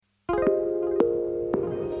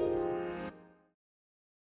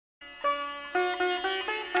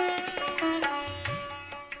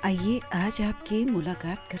आइए आज आपकी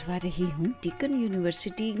मुलाकात करवा रही हूँ डीकन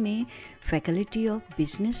यूनिवर्सिटी में faculty of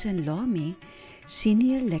business and law में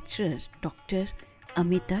senior lecturer doctor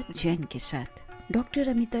Amita Jain के साथ। डॉक्टर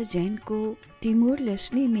अमिता जैन को तिमोर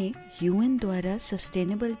लेस्टे में यूएन द्वारा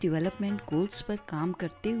सस्टेनेबल डेवलपमेंट गोल्स पर काम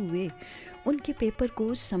करते हुए उनके पेपर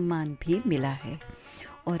को सम्मान भी मिला है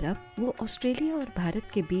और अब वो ऑस्ट्रेलिया और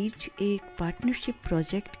भारत के बीच एक पार्टनरशिप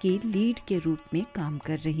प्रोजेक्ट की लीड के रूप में काम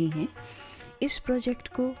कर रही हैं। इस प्रोजेक्ट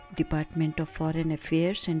को department of foreign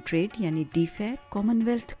affairs and trade यानी DFAT,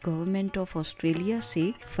 Commonwealth government of Australia से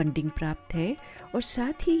फंडिंग प्राप्त है और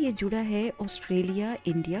साथ ही ये जुड़ा है ऑस्ट्रेलिया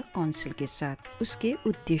इंडिया काउंसिल के साथ, उसके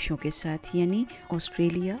उद्देश्यों के साथ, यानी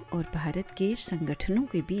ऑस्ट्रेलिया और भारत के संगठनों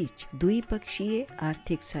के बीच द्विपक्षीय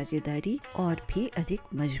आर्थिक साझेदारी और भी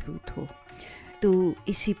अधिक मजबूत हो। तो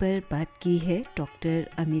इसी पर बात की है डॉक्टर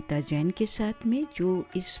अमिता जैन के साथ में, जो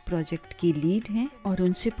इस प्रोजेक्ट की लीड हैं, और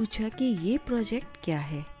उनसे पूछा कि ये प्रोजेक्ट क्या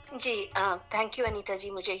है। जी थैंक यू अनीता जी,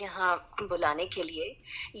 मुझे यहाँ बुलाने के लिए।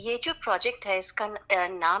 ये जो प्रोजेक्ट है इसका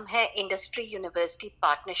नाम है industry university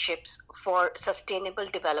partnerships for sustainable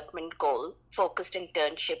development goal focused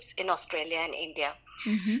internships in Australia and India.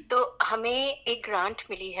 तो हमें एक ग्रांट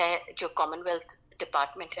मिली है जो कॉमनवेल्थ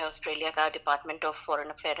डिपार्टमेंट है ऑस्ट्रेलिया का, department of foreign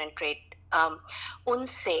affair and trade,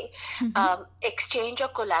 उनसे एक्सचेंज और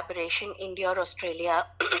कोलैबोरेशन इंडिया और ऑस्ट्रेलिया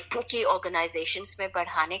की ऑर्गेनाइजेशंस में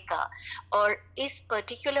बढ़ाने का। और इस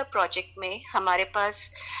पर्टिकुलर प्रोजेक्ट में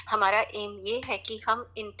हमारा एम ये है कि हम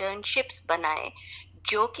इंटर्नशिप्स बनाएं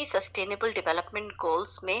जो कि सस्टेनेबल डेवलपमेंट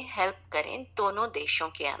गोल्स में हेल्प करें दोनों देशों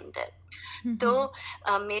के अंदर। तो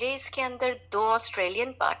मेरे इसके अंदर 2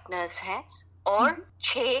 ऑस्ट्रेलियन पार्टनर्स हैं और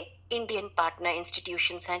 6 इंडियन पार्टनर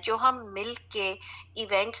इंस्टीट्यूशंस हैं जो हम मिल के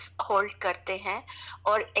इवेंट्स होल्ड करते हैं,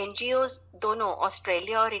 और एनजीओज दोनों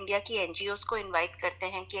ऑस्ट्रेलिया और इंडिया की एनजीओज को इनवाइट करते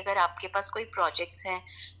हैं कि अगर आपके पास कोई प्रोजेक्ट्स हैं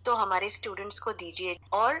तो हमारे स्टूडेंट्स को दीजिए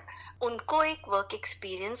और उनको एक वर्क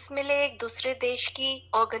एक्सपीरियंस मिले एक दूसरे देश की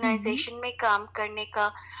ऑर्गेनाइजेशन में काम करने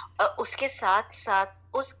का। उसके साथ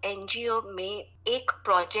साथ उस एनजीओ में एक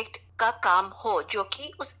प्रोजेक्ट का काम हो जो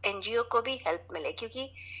कि उस एनजीओ को भी हेल्प मिले, क्योंकि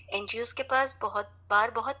एनजीओज के पास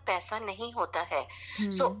बहुत पैसा नहीं होता है।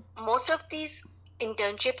 So most of these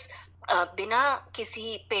internships बिना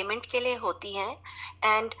किसी पेमेंट के लिए होती हैं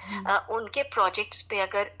एंड उनके प्रोजेक्ट्स पे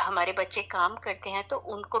अगर हमारे बच्चे काम करते हैं तो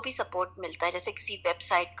उनको भी सपोर्ट मिलता है, जैसे किसी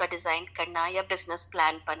वेबसाइट का डिजाइन करना या बिजनेस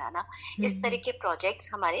प्लान बनाना। इस तरह के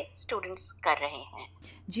प्रोजेक्ट्स हमारे स्टूडेंट्स कर रहे हैं।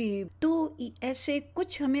 जी, तो ऐसे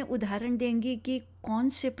कुछ हमें उदाहरण देंगे कि कौन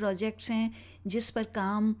से प्रोजेक्ट्स हैं जिस पर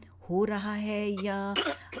काम हो रहा है या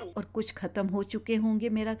और कुछ खत्म हो चुके होंगे,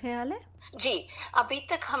 मेरा ख्याल है। जी, अभी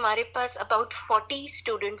तक हमारे पास अबाउट 40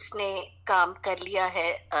 स्टूडेंट्स ने काम कर लिया है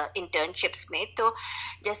इंटर्नशिप्स में। तो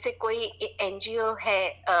जैसे कोई एनजीओ है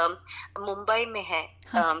मुंबई में है,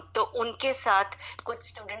 तो उनके साथ कुछ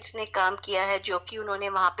स्टूडेंट्स ने काम किया है जो कि उन्होंने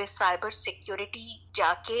वहाँ पे साइबर सिक्योरिटी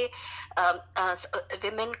जाके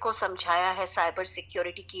विमेन को समझाया है साइबर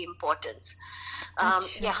सिक्योरिटी की इम्पोर्टेंस।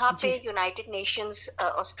 यहाँ पे यूनाइटेड नेशंस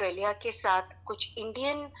ऑस्ट्रेलिया के साथ कुछ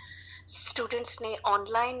इंडियन स्टूडेंट्स ने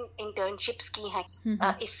ऑनलाइन इंटर्नशिप्स की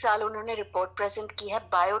हैं। इस साल उन्होंने रिपोर्ट प्रेजेंट की है,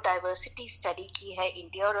 बायोडाइवर्सिटी स्टडी की है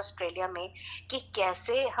इंडिया और ऑस्ट्रेलिया में कि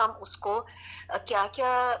कैसे हम उसको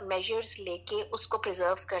क्या-क्या मेजर्स लेके उसको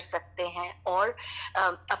प्रिजर्व कर सकते हैं और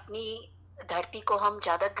अपनी धरती को हम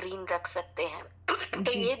ज्यादा ग्रीन रख सकते हैं।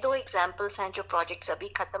 तो ये 2 एग्जाम्पल्स हैं जो प्रोजेक्ट्स अभी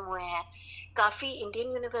खत्म हुए हैं। काफी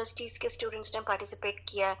इंडियन यूनिवर्सिटीज के स्टूडेंट्स ने पार्टिसिपेट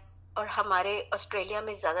किया है और हमारे ऑस्ट्रेलिया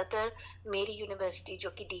में ज्यादातर मेरी यूनिवर्सिटी जो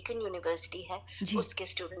कि डीकन यूनिवर्सिटी है उसके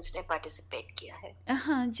स्टूडेंट्स ने पार्टिसिपेट किया है।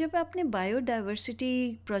 हाँ, जब आपने बायोडाइवर्सिटी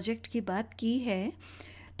प्रोजेक्ट की बात की है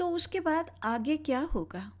तो उसके बाद आगे क्या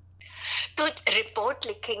होगा? तो रिपोर्ट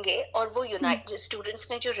लिखेंगे और वो स्टूडेंट्स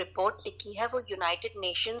ने जो रिपोर्ट लिखी है वो यूनाइटेड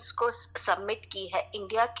नेशंस को सबमिट की है,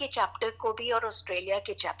 इंडिया के चैप्टर को भी और ऑस्ट्रेलिया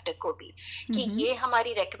के चैप्टर को भी, कि ये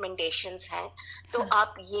हमारी रिकमेंडेशंस हैं। तो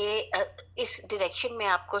आप ये इस डायरेक्शन में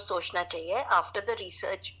आपको सोचना चाहिए after the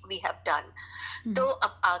research we have done. तो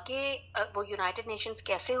अब आगे वो यूनाइटेड नेशंस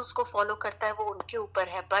कैसे उसको फॉलो करता है वो उनके ऊपर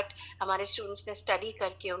है, बट हमारे स्टूडेंट्स ने स्टडी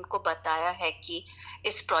करके उनको बताया है कि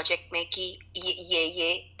इस प्रोजेक्ट में कि ये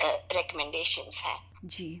रिकमेंडेशंस है।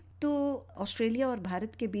 जी, तो ऑस्ट्रेलिया और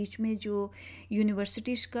भारत के बीच में जो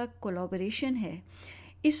यूनिवर्सिटीज़ का कोलैबोरेशन है,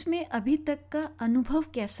 इसमें अभी तक का अनुभव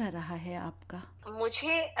कैसा रहा है आपका?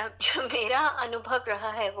 मुझे जो मेरा अनुभव रहा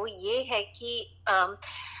है वो ये है कि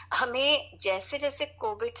हमें जैसे जैसे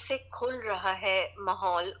कोविड से खुल रहा है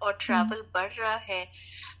माहौल और हुँ, ट्रैवल बढ़ रहा है,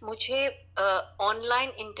 मुझे ऑनलाइन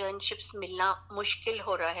इंटर्नशिप्स मिलना मुश्किल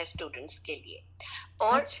हो रहा है स्टूडेंट्स के लिए।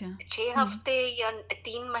 और अच्छा। 6 हुँ, हफ्ते या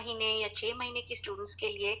 3 महीने या 6 महीने की स्टूडेंट्स के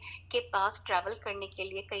लिए के पास ट्रैवल करने के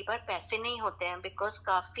लिए कई बार पैसे नहीं होते हैं, बिकॉज़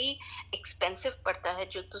काफ़ी एक्सपेंसिव पड़ता है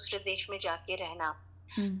जो दूसरे देश में जाके रहना।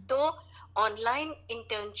 हुँ, तो ऑनलाइन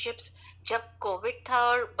इंटर्नशिप्स जब कोविड था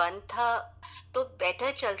और बंद था तो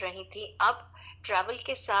बेटर चल रही थी। अब ट्रैवल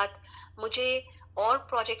के साथ मुझे और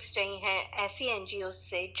प्रोजेक्ट्स चाहिए हैं ऐसी एनजीओ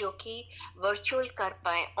से जो कि वर्चुअल कर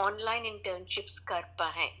पाए, ऑनलाइन इंटर्नशिप्स कर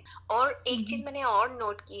पाए। और हुँ, एक चीज हुँ, मैंने और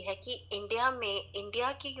नोट की है कि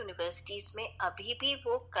इंडिया की यूनिवर्सिटीज में अभी भी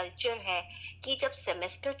वो कल्चर है कि जब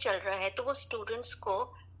सेमेस्टर चल रहा है तो वो स्टूडेंट्स को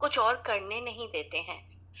कुछ और करने नहीं देते हैं।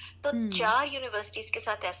 तो हुँ, 4 यूनिवर्सिटीज के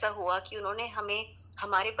साथ ऐसा हुआ कि उन्होंने हमें,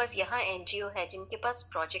 हमारे पास यहाँ एनजीओ है जिनके पास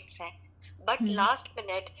प्रोजेक्ट्स हैं, but hmm, last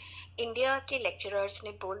minute India के लेक्चरर्स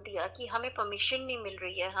ने बोल दिया कि हमें परमिशन नहीं मिल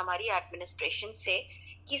रही है हमारी एडमिनिस्ट्रेशन से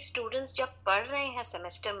कि स्टूडेंट्स जब पढ़ रहे हैं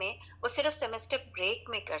सेमेस्टर में वो सिर्फ सेमेस्टर ब्रेक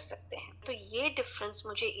में कर सकते हैं। तो ये डिफरेंस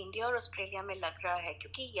मुझे इंडिया और ऑस्ट्रेलिया में लग रहा है,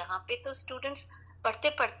 क्योंकि यहाँ पे तो स्टूडेंट्स पढ़ते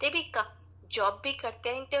पढ़ते भी जॉब भी करते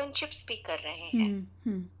हैं, इंटर्नशिप्स भी कर रहे हैं। हुँ,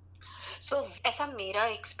 हुँ, सो ऐसा मेरा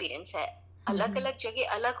एक्सपीरियंस है। हुँ, अलग हुँ। अलग जगह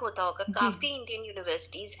अलग होता होगा। जी, काफी इंडियन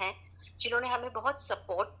यूनिवर्सिटीज हैं जिन्होंने हमें बहुत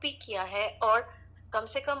सपोर्ट भी किया है, और कम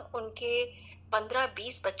से कम उनके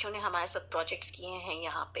 15-20 बच्चों ने हमारे साथ प्रोजेक्ट्स किए हैं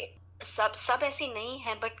यहाँ पे। सब सब ऐसी नहीं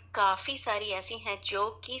है, बट काफी सारी ऐसी हैं जो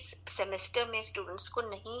कि सेमेस्टर में स्टूडेंट्स को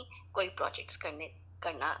नहीं कोई प्रोजेक्ट्स करने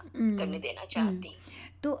हुँ, देना हुँ। चाहती।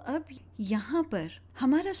 तो अब यहाँ पर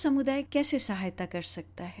हमारा समुदाय कैसे सहायता कर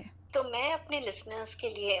सकता है? तो मैं अपने लिसनर्स के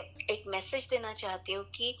लिए एक मैसेज देना चाहती हूँ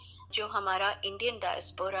कि जो हमारा इंडियन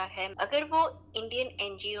डायस्पोरा है, अगर वो इंडियन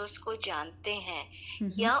एनजीओज को जानते हैं हुँ,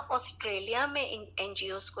 हुँ। या ऑस्ट्रेलिया में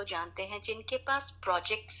एनजीओज को जानते हैं जिनके पास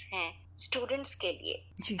प्रोजेक्ट्स हैं स्टूडेंट्स के लिए,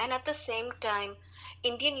 जी। And at the same time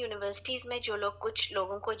Indian universities में जो लोग कुछ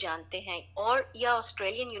लोगों को जानते हैं और या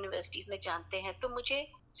ऑस्ट्रेलियन यूनिवर्सिटीज में जानते हैं, तो मुझे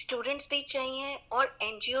स्टूडेंट्स भी चाहिए और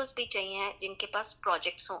एनजीओज भी चाहिए जिनके पास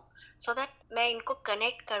प्रोजेक्ट्स हों, सो दैट मैं इनको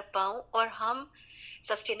कनेक्ट कर पाऊं और हम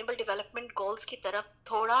सस्टेनेबल डेवलपमेंट गोल्स की तरफ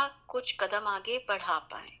थोड़ा कुछ कदम आगे बढ़ा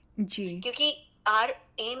पाए। जी। क्योंकि R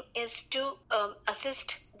M is to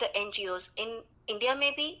assist the NGOs in India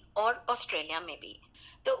में भी और ऑस्ट्रेलिया में भी।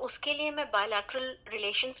 तो उसके लिए मैं बायलैटरल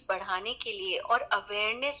रिलेशंस बढ़ाने के लिए और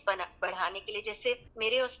अवेयरनेस बढ़ाने के लिए, जैसे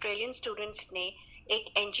मेरे ऑस्ट्रेलियन स्टूडेंट्स ने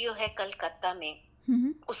एक एनजीओ है कलकत्ता में, हुँ,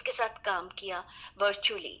 हुँ। उसके साथ काम किया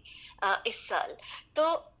वर्चुअली इस साल। तो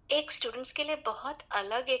एक स्टूडेंट्स के लिए बहुत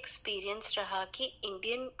अलग एक्सपीरियंस रहा कि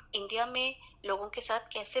इंडिया में लोगों के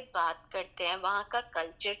साथ कैसे बात करते हैं, वहाँ का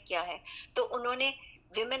कल्चर क्या है। तो उन्होंने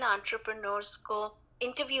विमेन एंटरप्रेन्योर्स को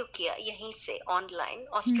इंटरव्यू किया यहीं से ऑनलाइन हुँ,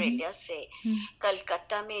 हुँ। ऑस्ट्रेलिया से। हुँ,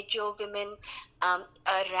 कलकत्ता में जो विमेन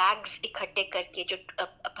रैग्स इकट्ठे करके, जो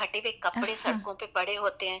फटे हुए कपड़े हाँ। सड़कों पे पड़े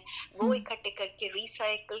होते हैं, हुँ, वो इकट्ठे करके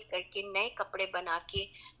रिसाइकल करके नए कपड़े बना के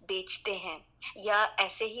बेचते हैं, या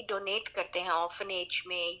ऐसे ही डोनेट करते हैं ऑर्फनेज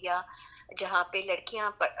में या जहाँ पे लड़कियां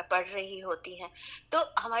पढ़ रही होती हैं। तो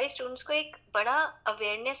हमारे स्टूडेंट्स को एक बड़ा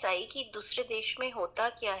अवेयरनेस आई कि दूसरे देश में होता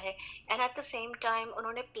क्या है, and at the same time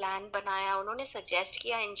उन्होंने प्लान बनाया, उन्होंने सजेस्ट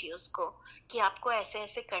किया एनजीओज को कि आपको ऐसे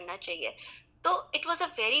ऐसे करना चाहिए। तो it was a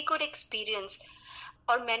very good experience.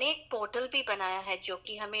 और मैंने एक पोर्टल भी बनाया है जो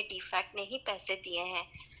कि हमें डीफैट ने ही पैसे दिए हैं,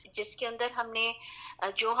 जिसके अंदर हमने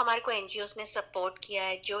जो हमारे को एनजीओज ने सपोर्ट किया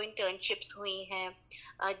है, जो इंटर्नशिप्स हुई हैं,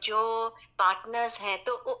 जो पार्टनर्स हैं,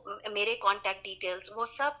 तो मेरे कांटेक्ट डिटेल्स वो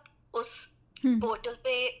सब उस हुँ। पोर्टल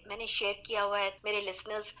पे मैंने शेयर किया हुआ है। मेरे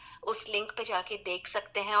लिसनर्स उस लिंक पे जाके देख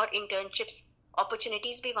सकते हैं और इंटर्नशिप्स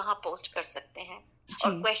अपॉर्चुनिटीज भी वहां पोस्ट कर सकते हैं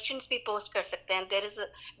और जी। क्वेश्चंस भी पोस्ट कर सकते हैं। There is a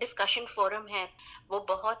discussion forum है, वो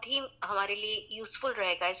बहुत ही हमारे लिए यूजफुल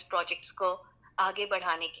रहेगा इस प्रोजेक्ट्स को आगे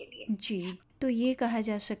बढ़ाने के लिए। जी, तो ये कहा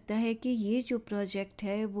जा सकता है कि ये जो प्रोजेक्ट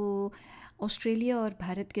है वो ऑस्ट्रेलिया और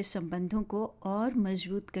भारत के संबंधों को और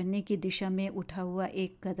मजबूत करने की दिशा में उठा हुआ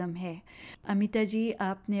एक कदम है। अमिता जी,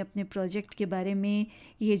 आपने अपने प्रोजेक्ट के बारे में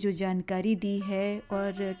ये जो जानकारी दी है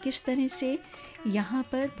और किस तरह से यहाँ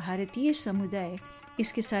पर भारतीय समुदाय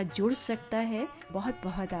इसके साथ जुड़ सकता है, बहुत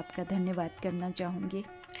बहुत आपका धन्यवाद करना चाहूँगी।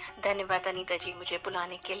 धन्यवाद अनीता जी मुझे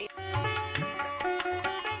बुलाने के लिए।